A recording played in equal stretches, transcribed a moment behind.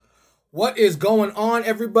What is going on,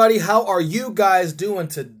 everybody? How are you guys doing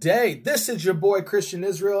today? This is your boy Christian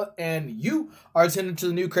Israel, and you are attending to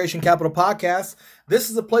the New Creation Capital Podcast. This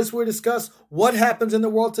is a place where we discuss what happens in the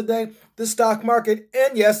world today, the stock market,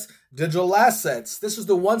 and yes, digital assets. This is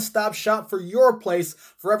the one-stop shop for your place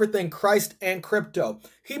for everything Christ and crypto.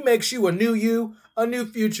 He makes you a new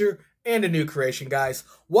future, and a new creation, guys.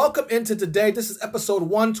 Welcome into today. This is episode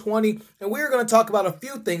 120, and we are going to talk about a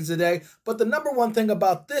few things today. But the number one thing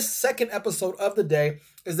about this second episode of the day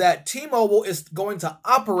is that T-Mobile is going to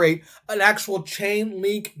operate an actual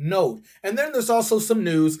Chainlink node. And then there's also some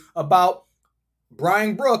news about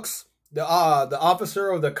Brian Brooks, the officer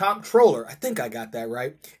of the comptroller. I think I got that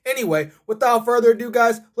right. Anyway, without further ado,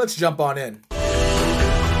 guys, let's jump on in.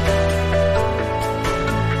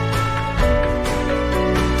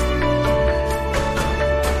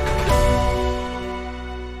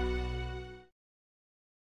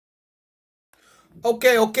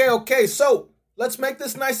 Okay. So let's make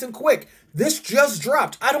this nice and quick. This just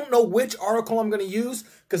dropped. I don't know which article I'm going to use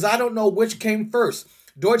because I don't know which came first.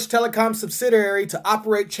 Deutsche Telekom subsidiary to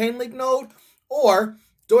operate Chainlink node, or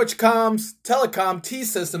Deutsche Telekom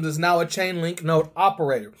T-Systems is now a Chainlink node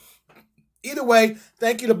operator. Either way,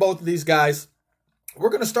 thank you to both of these guys. We're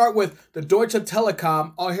going to start with the Deutsche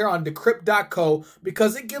Telekom here on Decrypt.co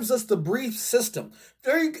because it gives us the brief system.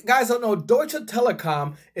 There, you guys don't know, Deutsche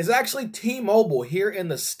Telekom is actually T-Mobile here in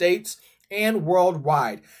the States and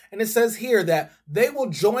worldwide. And it says here that they will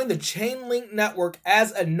join the Chainlink network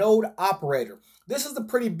as a node operator. This is a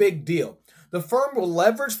pretty big deal. The firm will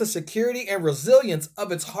leverage the security and resilience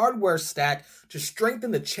of its hardware stack to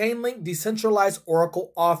strengthen the Chainlink decentralized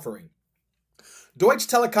Oracle offering. Deutsche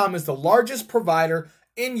Telekom is the largest provider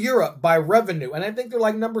in Europe by revenue, and I think they're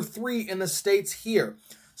like number 3 in the States here.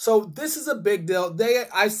 So this is a big deal.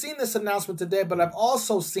 I've seen this announcement today, but I've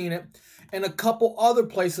also seen it in a couple other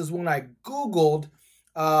places when I Googled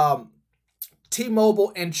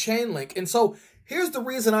T-Mobile and Chainlink. And so here's the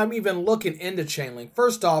reason I'm even looking into Chainlink.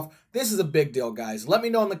 First off, this is a big deal, guys. Let me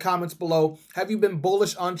know in the comments below. Have you been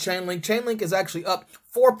bullish on Chainlink? Chainlink is actually up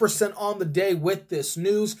 4% on the day with this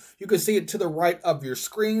news. You can see it to the right of your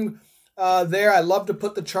screen there. I love to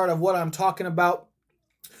put the chart of what I'm talking about.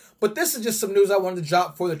 But this is just some news I wanted to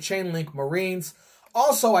drop for the Chainlink Marines.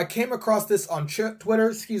 Also, I came across this on Twitter.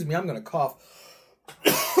 Excuse me, I'm going to cough.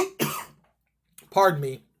 Pardon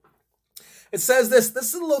me. It says this.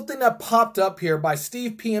 This is a little thing that popped up here by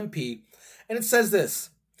Steve PMP. And it says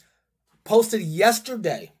this. Posted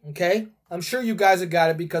yesterday, okay? I'm sure you guys have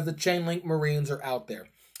got it because the Chainlink Marines are out there.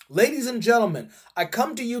 Ladies and gentlemen, I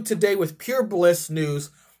come to you today with pure bliss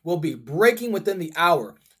news. Will be breaking within the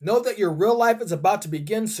hour. Know that your real life is about to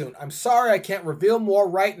begin soon. I'm sorry I can't reveal more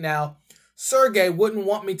right now. Sergey wouldn't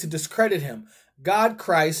want me to discredit him. God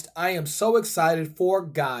Christ, I am so excited for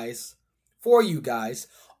you guys.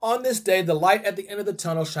 On this day, the light at the end of the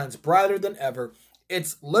tunnel shines brighter than ever.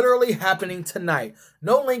 It's literally happening tonight.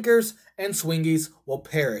 No linkers and swingies will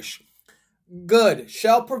perish. Good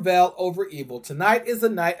shall prevail over evil. Tonight is the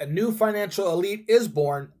night a new financial elite is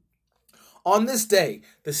born. On this day,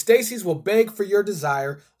 the Stacys will beg for your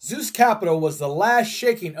desire. Zeus Capital was the last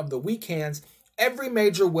shaking of the weak hands. Every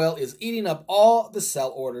major whale is eating up all the sell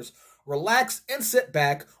orders. Relax and sit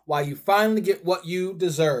back while you finally get what you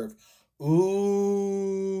deserve. Ooh.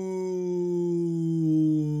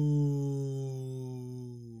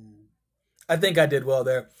 I think I did well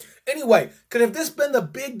there. Anyway, could have this been the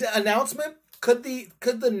big announcement? Could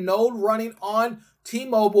the node running on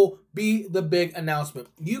T-Mobile be the big announcement?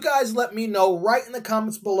 You guys let me know right in the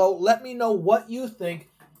comments below. Let me know what you think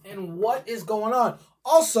and what is going on.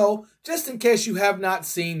 Also, just in case you have not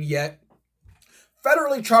seen yet,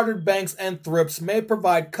 federally chartered banks and thrifts may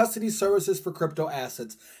provide custody services for crypto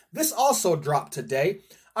assets. This also dropped today.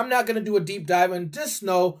 I'm not going to do a deep dive and just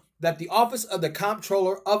know that the Office of the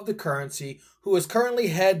Comptroller of the Currency, who is currently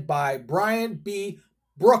headed by Brian B.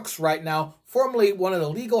 Brooks right now, formerly one of the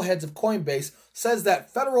legal heads of Coinbase, says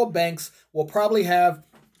that federal banks will probably have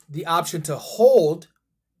the option to hold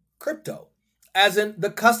crypto, as in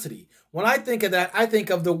the custody. When I think of that, I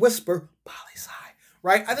think of the whisper, PoliSci,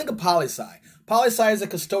 right? I think of PoliSci. PoliSci is a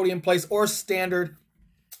custodian place, or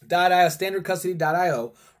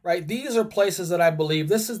standardcustody.io, right? These are places that I believe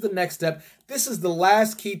this is the next step. This is the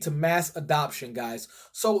last key to mass adoption, guys.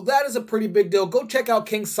 So that is a pretty big deal. Go check out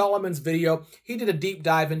King Solomon's video. He did a deep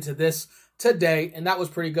dive into this today, and that was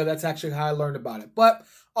pretty good. That's actually how I learned about it. But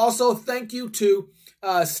also, thank you to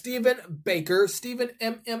Stephen Baker, Stephen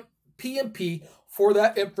PMP, for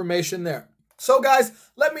that information there. So, guys,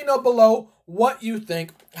 let me know below what you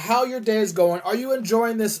think, how your day is going. Are you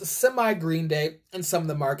enjoying this semi-green day in some of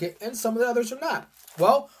the market and some of the others are not?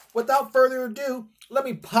 Well, without further ado, let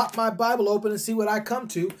me pop my Bible open and see what I come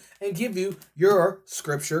to and give you your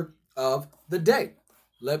scripture of the day.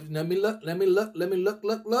 Let me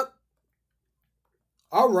look.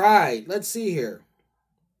 All right, let's see here.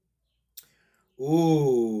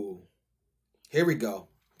 Ooh, here we go.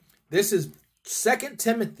 This is 2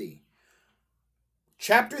 Timothy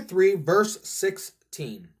chapter 3, verse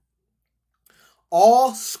 16.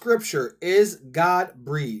 All scripture is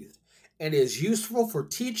God-breathed and is useful for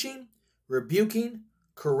teaching, rebuking,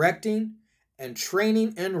 correcting, and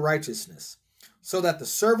training in righteousness, so that the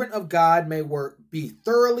servant of God may be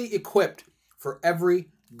thoroughly equipped for every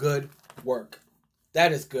good work.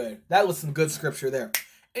 That is good. That was some good scripture there.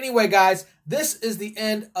 Anyway, guys, this is the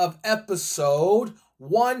end of episode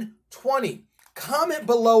 120. Comment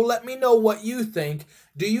below. Let me know what you think.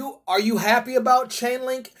 Are you happy about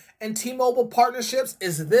Chainlink and T-Mobile partnerships?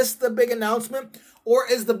 Is this the big announcement? Or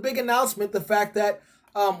is the big announcement the fact that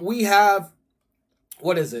we have,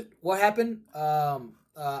 what is it? What happened?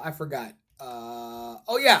 I forgot.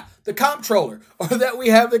 The comptroller. Or that we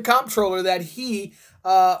have the comptroller that he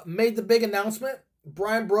made the big announcement,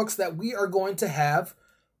 Brian Brooks, that we are going to have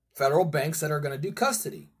federal banks that are going to do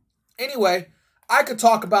custody. Anyway, I could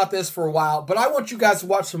talk about this for a while, but I want you guys to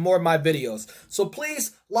watch some more of my videos. So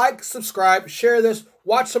please like, subscribe, share this,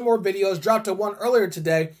 watch some more videos. Dropped a one earlier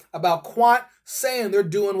today about Quant saying they're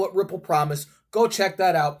doing what Ripple promised. Go check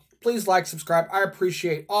that out. Please like, subscribe. I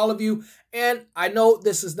appreciate all of you. And I know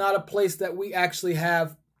this is not a place that we actually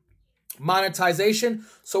have monetization.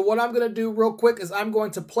 So what I'm going to do real quick is I'm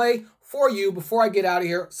going to play for you, before I get out of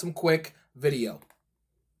here, some quick video.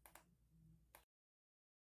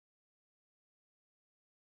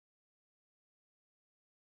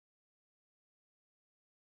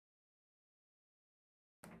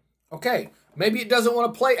 Okay, maybe it doesn't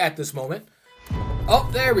want to play at this moment. Oh,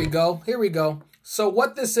 there we go. Here we go. So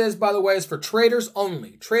what this is, by the way, is for traders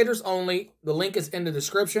only. Traders only. The link is in the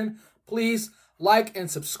description. Please like and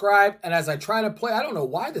subscribe. And as I try to play, I don't know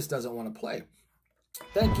why this doesn't want to play.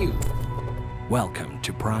 Thank you. Welcome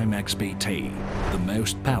to Prime XBT, the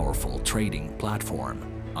most powerful trading platform,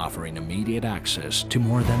 offering immediate access to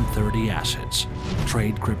more than 30 assets.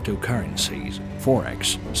 Trade cryptocurrencies,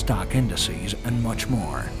 forex, stock indices, and much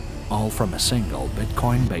more. All from a single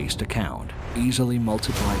Bitcoin-based account. Easily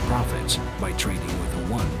multiply profits by trading with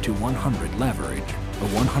a 1 to 100 leverage. A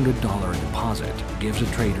 $100 deposit gives a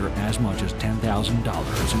trader as much as $10,000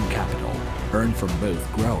 in capital. Earn from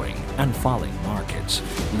both growing and falling markets.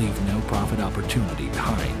 Leave no profit opportunity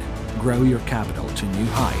behind. Grow your capital to new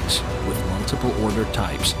heights with multiple order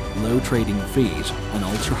types, low trading fees, and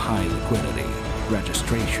ultra-high liquidity.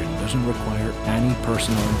 Registration doesn't require any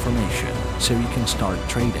personal information, so you can start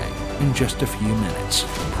trading in just a few minutes.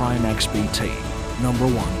 Prime XBT,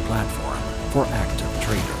 #1 platform for active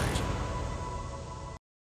traders.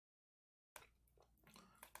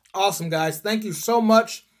 Awesome, guys. Thank you so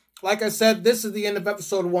much. Like I said, this is the end of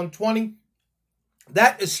episode 120.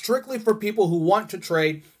 That is strictly for people who want to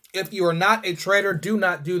trade. If you are not a trader, do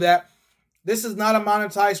not do that. This is not a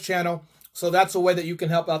monetized channel, so that's a way that you can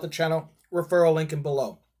help out the channel. Referral link in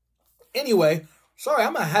below. Anyway, sorry,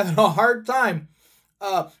 I'm having a hard time.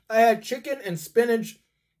 I had chicken and spinach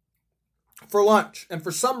for lunch, and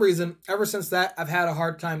for some reason, ever since that, I've had a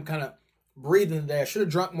hard time kind of breathing today. I should have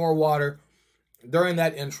drunk more water during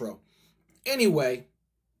that intro. Anyway,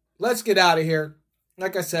 let's get out of here.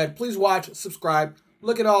 Like I said, please watch, subscribe,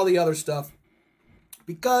 look at all the other stuff.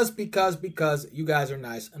 Because you guys are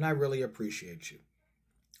nice, and I really appreciate you.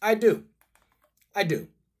 I do.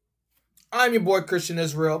 I'm your boy, Christian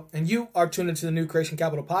Israel, and you are tuned into the New Creation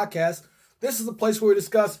Capital Podcast. This is the place where we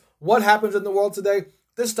discuss what happens in the world today,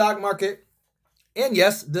 the stock market, and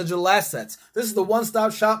yes, digital assets. This is the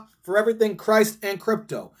one-stop shop for everything Christ and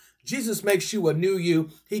crypto. Jesus makes you a new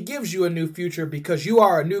you. He gives you a new future because you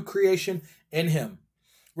are a new creation in Him.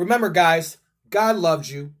 Remember, guys, God loves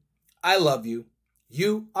you. I love you.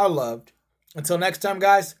 You are loved. Until next time,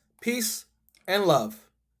 guys, peace and love.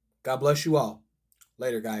 God bless you all.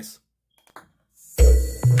 Later, guys.